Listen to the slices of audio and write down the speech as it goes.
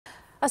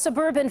A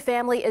suburban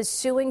family is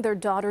suing their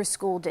daughter's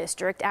school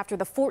district after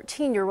the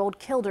 14-year-old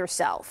killed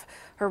herself.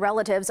 Her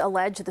relatives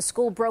allege the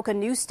school broke a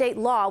new state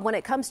law when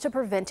it comes to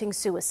preventing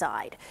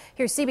suicide.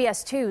 Here's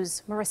CBS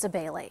 2's Marissa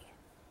Bailey.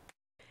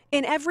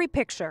 In every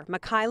picture,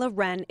 Michaela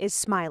Wren is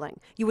smiling.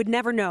 You would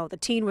never know the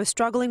teen was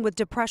struggling with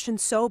depression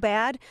so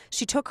bad,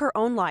 she took her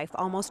own life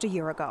almost a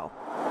year ago.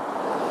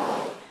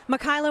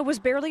 Michaela was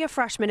barely a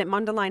freshman at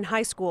Mundelein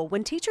High School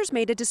when teachers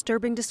made a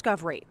disturbing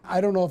discovery. I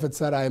don't know if it's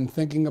that I'm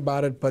thinking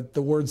about it, but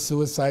the word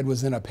suicide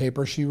was in a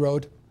paper she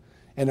wrote,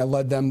 and it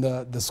led them,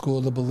 the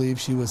school, to believe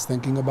she was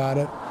thinking about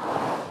it.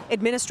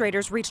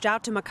 Administrators reached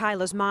out to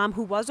Michaela's mom,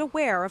 who was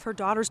aware of her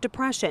daughter's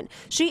depression.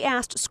 She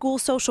asked school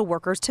social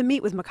workers to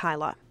meet with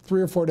Michaela.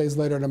 3 or 4 days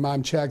later, the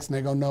mom checks, and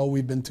they go, no,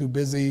 we've been too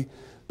busy,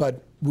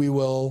 but we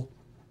will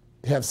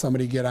have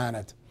somebody get on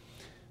it.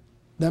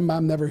 Then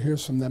mom never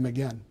hears from them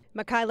again.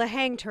 Michaela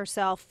hanged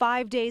herself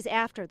 5 days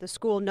after the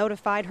school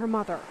notified her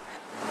mother.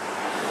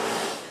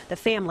 The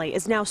family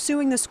is now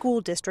suing the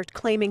school district,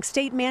 claiming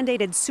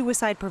state-mandated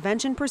suicide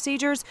prevention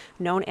procedures,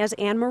 known as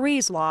Anne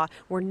Marie's Law,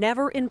 were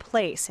never in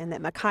place, and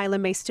that Michaela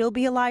may still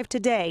be alive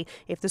today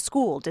if the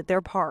school did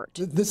their part.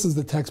 This is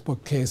the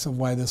textbook case of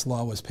why this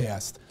law was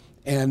passed,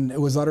 and it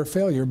was utter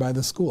failure by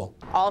the school.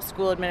 All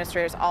school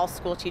administrators, all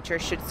school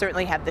teachers should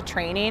certainly have the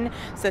training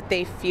so that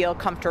they feel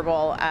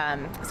comfortable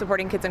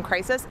supporting kids in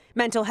crisis.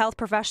 Mental health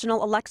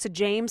professional Alexa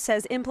James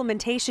says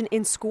implementation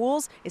in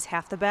schools is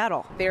half the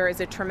battle. There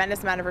is a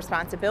tremendous amount of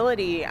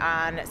responsibility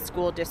on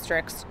school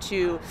districts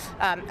to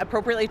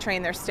appropriately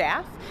train their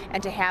staff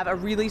and to have a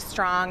really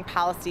strong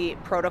policy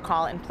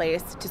protocol in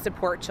place to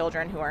support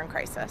children who are in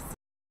crisis.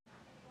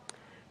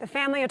 The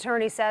family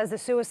attorney says the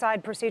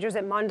suicide procedures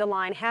at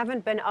Mundelein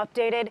haven't been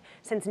updated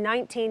since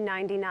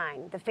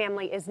 1999. The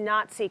family is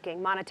not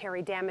seeking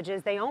monetary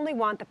damages. They only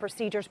want the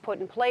procedures put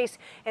in place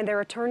and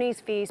their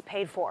attorney's fees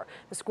paid for.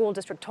 The school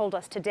district told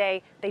us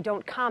today they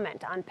don't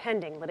comment on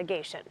pending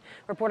litigation.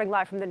 Reporting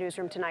live from the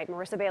newsroom tonight,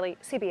 Marissa Bailey,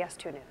 CBS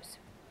 2 News.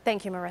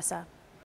 Thank you, Marissa.